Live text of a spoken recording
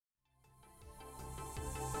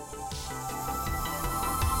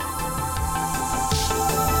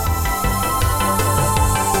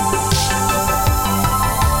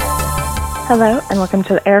Hello, and welcome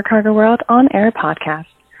to the Air Cargo World On Air podcast.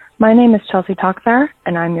 My name is Chelsea Toxar,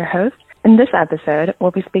 and I'm your host. In this episode,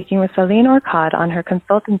 we'll be speaking with Celine Orcade on her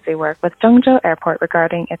consultancy work with Zhengzhou Airport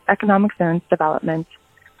regarding its economic zones development.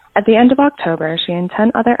 At the end of October, she and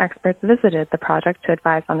 10 other experts visited the project to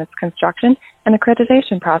advise on its construction and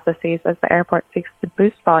accreditation processes as the airport seeks to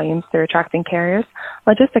boost volumes through attracting carriers,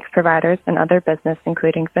 logistics providers, and other business,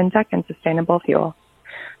 including fintech and sustainable fuel.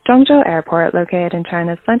 Zhengzhou Airport, located in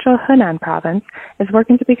China's central Henan province, is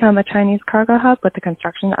working to become a Chinese cargo hub with the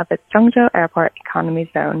construction of its Zhengzhou Airport Economy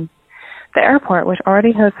Zone. The airport, which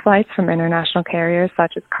already hosts flights from international carriers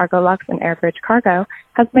such as Cargolux and Airbridge Cargo,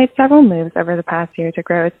 has made several moves over the past year to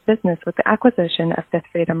grow its business with the acquisition of Fifth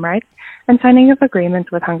Freedom rights and signing of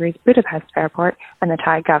agreements with Hungary's Budapest Airport and the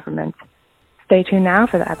Thai government. Stay tuned now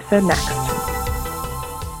for the episode next.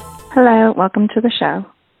 Hello, welcome to the show.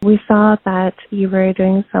 We saw that you were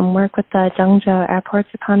doing some work with the Zhengzhou Airport's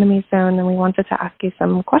Economy Zone, and we wanted to ask you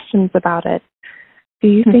some questions about it. Do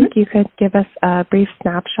you think you could give us a brief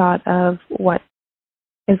snapshot of what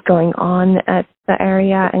is going on at the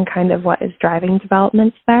area and kind of what is driving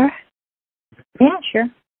developments there? Yeah, sure.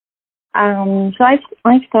 So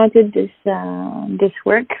I started this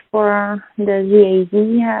work for the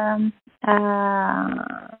ZAZ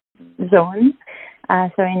zone,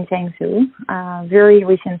 so in Zhengzhou, very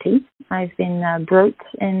recently. I've been brought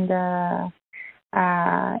in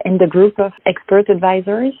the group of expert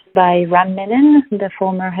advisors by Ram Menon, the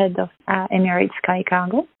former head of Emirates Sky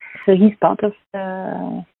Cargo. So he's part of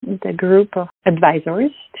the group of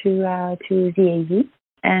advisors to ZAZ.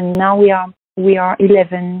 And now we are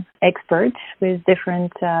 11 experts with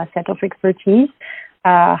different set of expertise.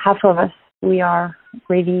 Half of us, we are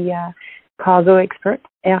really cargo experts,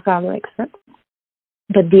 air cargo experts.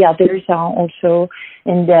 But the others are also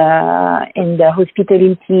in the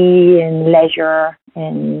hospitality and leisure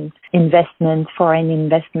and investment, foreign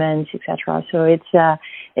investments, etc. So it's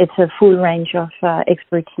a full range of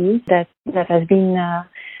expertise that has been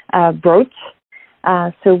brought.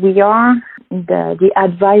 So we are the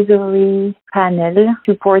advisory panel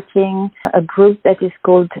supporting a group that is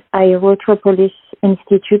called Aerotropolis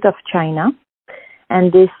Institute of China.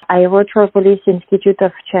 And this Aerotropolis Institute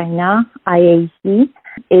of China, IAC,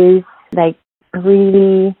 is like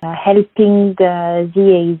really helping the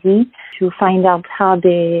ZAZ to find out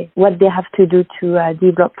what they have to do to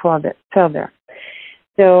develop further.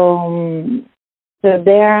 So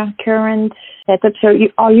their current setup. So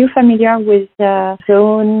are you familiar with the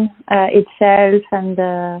zone itself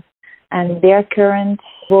and their current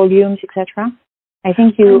volumes, etc.? I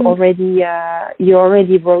think you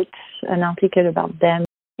already wrote an article about them.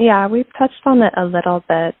 Yeah, we've touched on it a little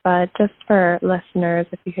bit, but just for listeners,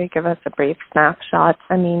 if you could give us a brief snapshot,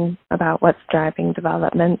 about what's driving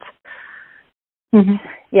development. Mm-hmm.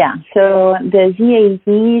 Yeah, so the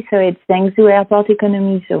ZAZ, so it's Zhengzhou Airport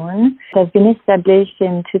Economy Zone, it has been established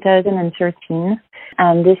in 2013,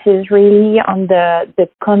 and this is really on the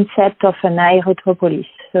concept of an aerotropolis.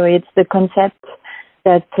 So it's the concept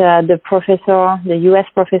that the U.S.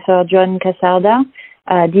 professor John Casarda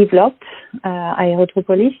developed,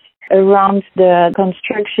 Aerotropolis, around the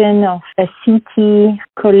construction of a city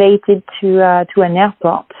collated to an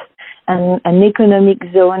airport and an economic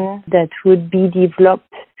zone that would be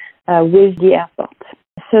developed with the airport.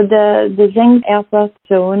 So the Zhengzhou Airport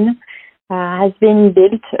zone has been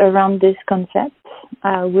built around this concept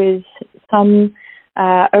with some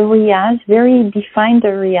areas, very defined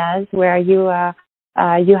areas where you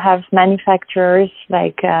have manufacturers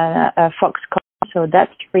like Foxconn. So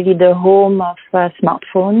that's really the home of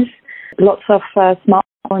smartphones. Lots of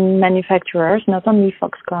smartphone manufacturers, not only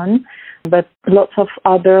Foxconn, but lots of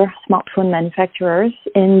other smartphone manufacturers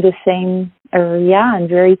in the same area and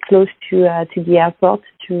very close to the airport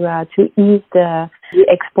to ease the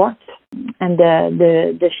export and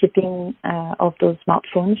the shipping of those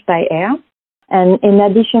smartphones by air. And in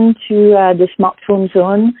addition to the smartphone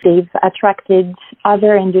zone, they've attracted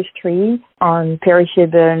other industries on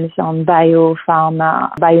perishables, on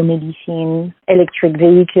biopharma, biomedicine, electric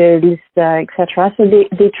vehicles, etc. So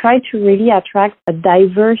they try to really attract a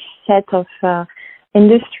diverse set of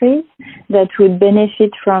industries that would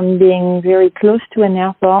benefit from being very close to an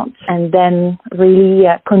airport and then really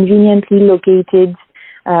conveniently located,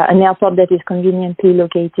 an airport that is conveniently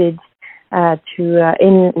located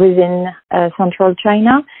within central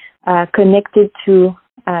China, connected to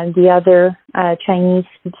the other Chinese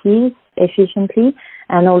cities efficiently,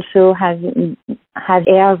 and also have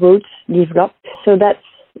air routes developed. So that's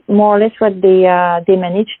more or less what they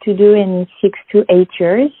managed to do in 6 to 8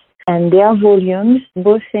 years. And their volumes,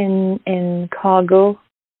 both in cargo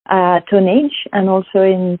tonnage and also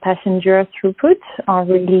in passenger throughput are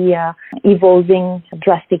really evolving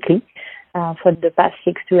drastically for the past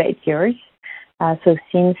 6 to 8 years. So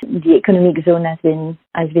since the economic zone has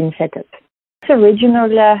been set up. It's a regional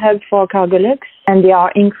hub for Cargolux, and they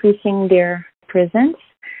are increasing their presence.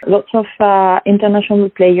 Lots of international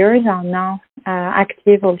players are now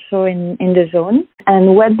active also in the zone.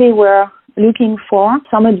 And what they were looking for,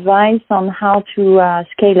 some advice on how to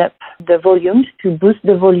scale up the volumes, to boost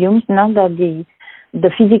the volumes now that the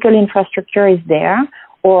physical infrastructure is there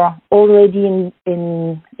or already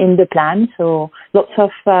in the plan. So lots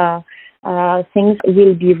of things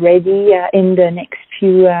will be ready in the next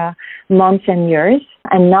few months and years.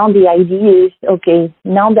 And now the idea is, okay,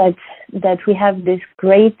 now that we have this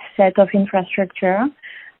great set of infrastructure,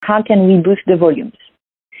 how can we boost the volumes?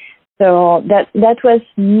 So that was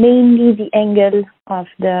mainly the angle of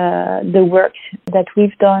the work that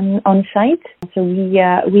we've done on site. So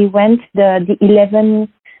we went the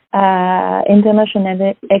 11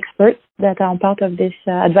 international experts that are part of this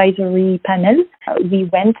advisory panel. We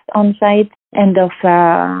went on site end of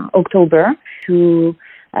October to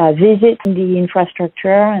visit the infrastructure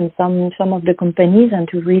and some of the companies and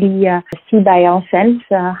to really see by ourselves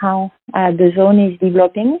how the zone is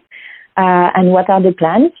developing and what are the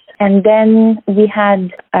plans. And then we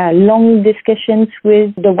had long discussions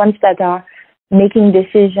with the ones that are making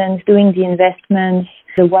decisions, doing the investments,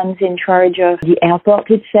 the ones in charge of the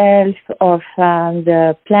airport itself, of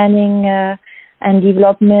the planning and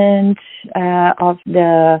development, of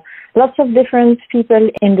the lots of different people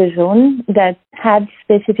in the zone that had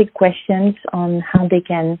specific questions on how they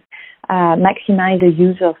can maximize the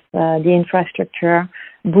use of the infrastructure,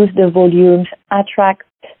 boost the volumes, attract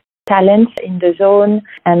talents in the zone,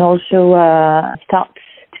 and also start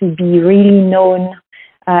to be really known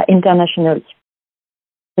internationally.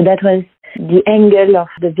 So that was the angle of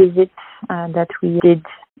the visit that we did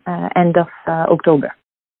end of October.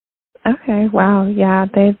 Okay, wow. Yeah,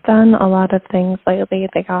 they've done a lot of things lately.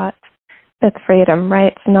 They got Fifth Freedom,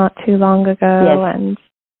 right? Not too long ago. Yes. And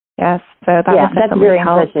yes, so that was that's very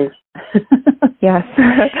impressive. Yes.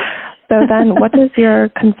 So then what does your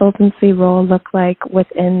consultancy role look like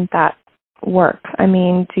within that work? I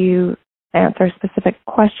mean, do you answer specific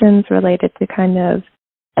questions related to kind of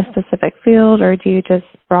a specific field, or do you just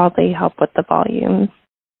broadly help with the volumes?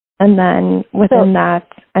 And then within that,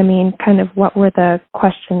 I mean, kind of what were the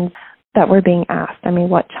questions that were being asked? I mean,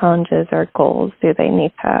 what challenges or goals do they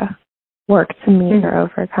need to work to meet or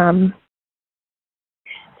overcome?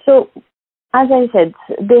 So, as I said,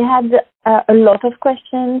 they had a lot of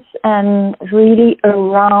questions and really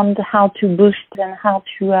around how to boost and how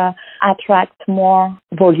to attract more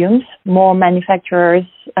volumes, more manufacturers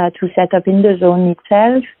to set up in the zone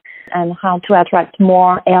itself, and how to attract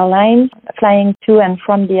more airlines flying to and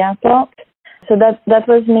from the airport. So that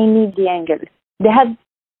was mainly the angle. They had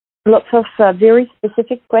lots of very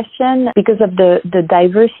specific questions because of the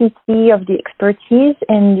diversity of the expertise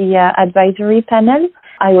in the advisory panel.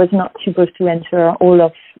 I was not supposed to answer all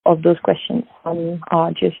of those questions. Some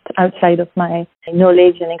are just outside of my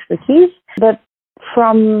knowledge and expertise. But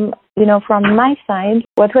from my side,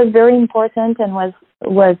 what was very important and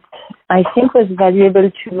what I think was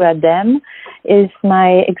valuable to them is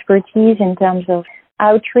my expertise in terms of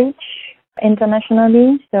outreach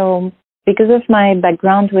internationally. So because of my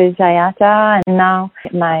background with IATA and now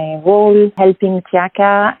my role helping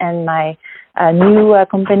TIACA and my new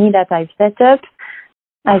company that I've set up,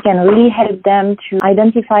 I can really help them to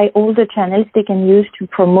identify all the channels they can use to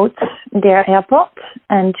promote their airport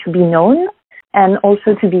and to be known and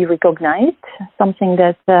also to be recognized, something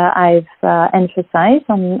that I've emphasized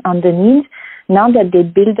on the need. Now that they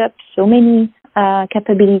build up so many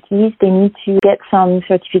capabilities, they need to get some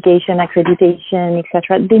certification, accreditation,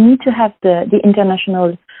 etc. They need to have the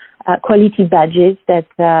international quality badges that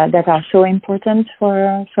are so important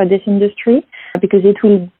for this industry, because it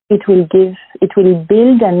will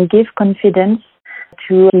build and give confidence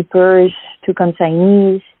to shippers, to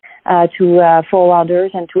consignees, to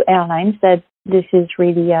forwarders, and to airlines that this is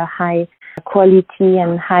really a high quality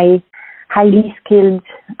and highly skilled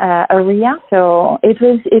area. So it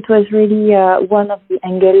was really one of the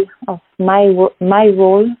angles of my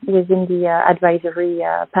role within the advisory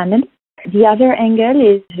panel. The other angle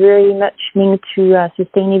is very much linked to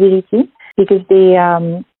sustainability, because they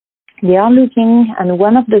are looking, and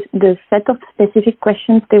one of the set of specific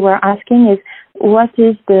questions they were asking is what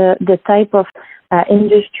is the type of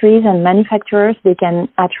industries and manufacturers they can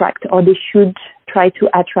attract, or they should try to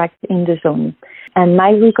attract in the zone. And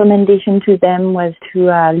my recommendation to them was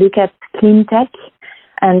to look at clean tech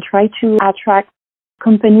and try to attract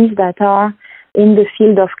companies that are in the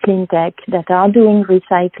field of clean tech that are doing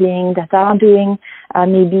recycling, that are doing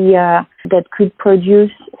that could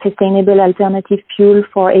produce sustainable alternative fuel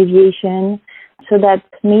for aviation, so that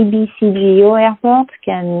maybe CGO Airport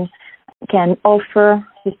can offer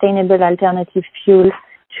sustainable alternative fuel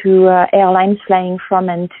to airlines flying from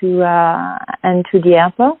and to the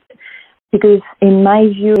airport. Because in my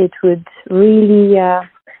view, it would really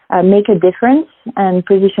make a difference and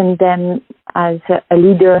position them as a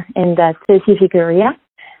leader in that specific area.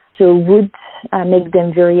 So would make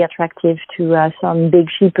them very attractive to some big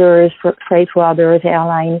shippers, freight forwarders,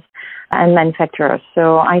 airlines, and manufacturers.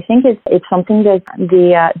 So I think it's something that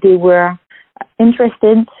they were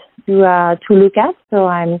interested to look at. So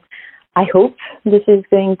I hope this is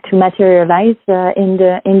going to materialize in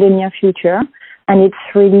the near future. And it's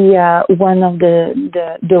really one of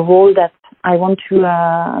the role that I want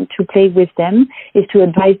to play with them, is to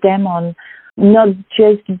advise them on not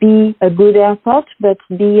just be a good airport, but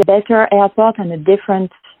be a better airport and a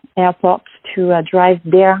different airport to drive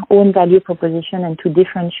their own value proposition and to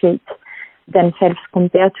differentiate themselves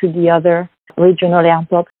compared to the other regional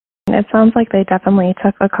airports. It sounds like they definitely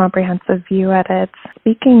took a comprehensive view at it.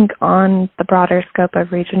 Speaking on the broader scope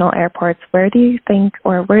of regional airports, where do you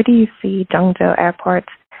see Zhengzhou Airport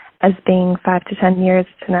as being 5 to 10 years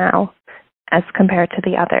to now as compared to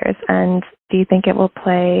the others? And do you think it will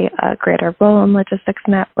play a greater role in logistics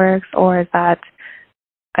networks, or is that,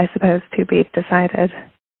 I suppose, to be decided?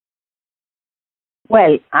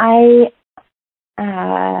 Well, I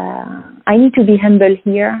need to be humble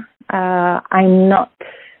here. I'm not.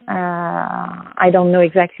 I don't know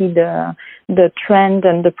exactly the trend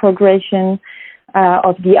and the progression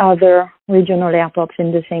of the other regional airports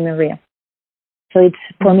in the same area. So it's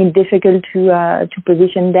for me difficult to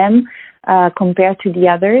position them compared to the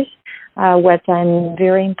others. What I'm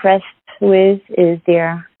very impressed with is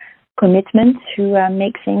their commitment to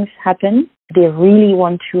make things happen. They really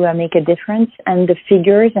want to make a difference, and the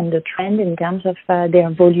figures and the trend in terms of their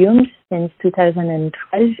volumes since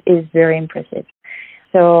 2012 is very impressive.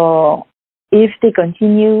 So if they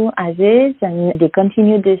continue as is and they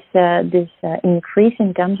continue this increase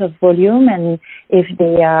in terms of volume, and if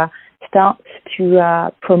they start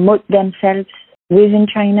to promote themselves within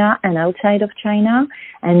China and outside of China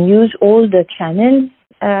and use all the channels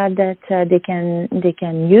that they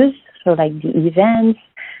can use, so like the events,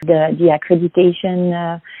 the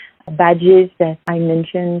accreditation badges that I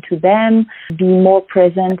mentioned to them, be more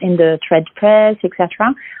present in the trade press,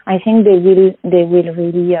 etc. I think they will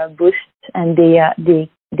really boost, and they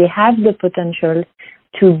have the potential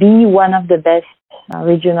to be one of the best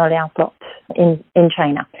regional airports in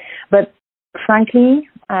China. But frankly,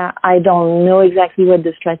 I don't know exactly what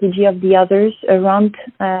the strategy of the others around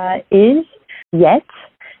is yet,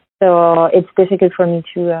 so it's difficult for me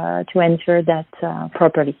to answer that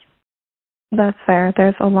properly. That's fair.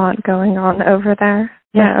 There's a lot going on over there.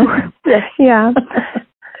 Yeah. Yeah.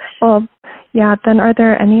 Well, yeah, then are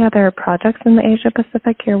there any other projects in the Asia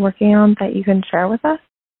Pacific you're working on that you can share with us?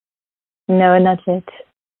 No, not yet.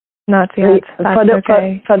 Not yet. That's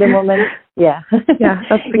okay. For the moment, yeah. Yeah,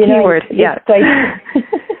 that's the key word. Yeah.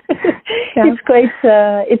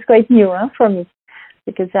 It's quite new for me,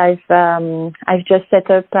 because I've just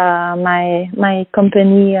set up my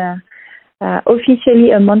company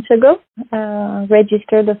officially a month ago,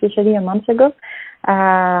 registered officially a month ago.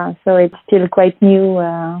 So it's still quite new.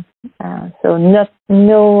 So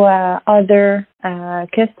no other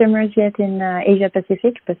customers yet in Asia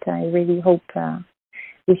Pacific, but I really hope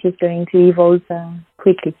this is going to evolve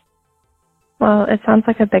quickly. Well, it sounds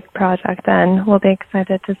like a big project then. We'll be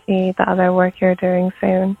excited to see the other work you're doing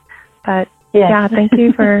soon. But yeah, thank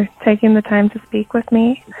you for taking the time to speak with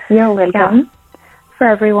me. You're welcome. Yeah. For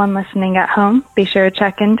everyone listening at home, be sure to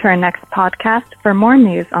check into our next podcast for more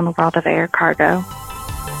news on the world of air cargo.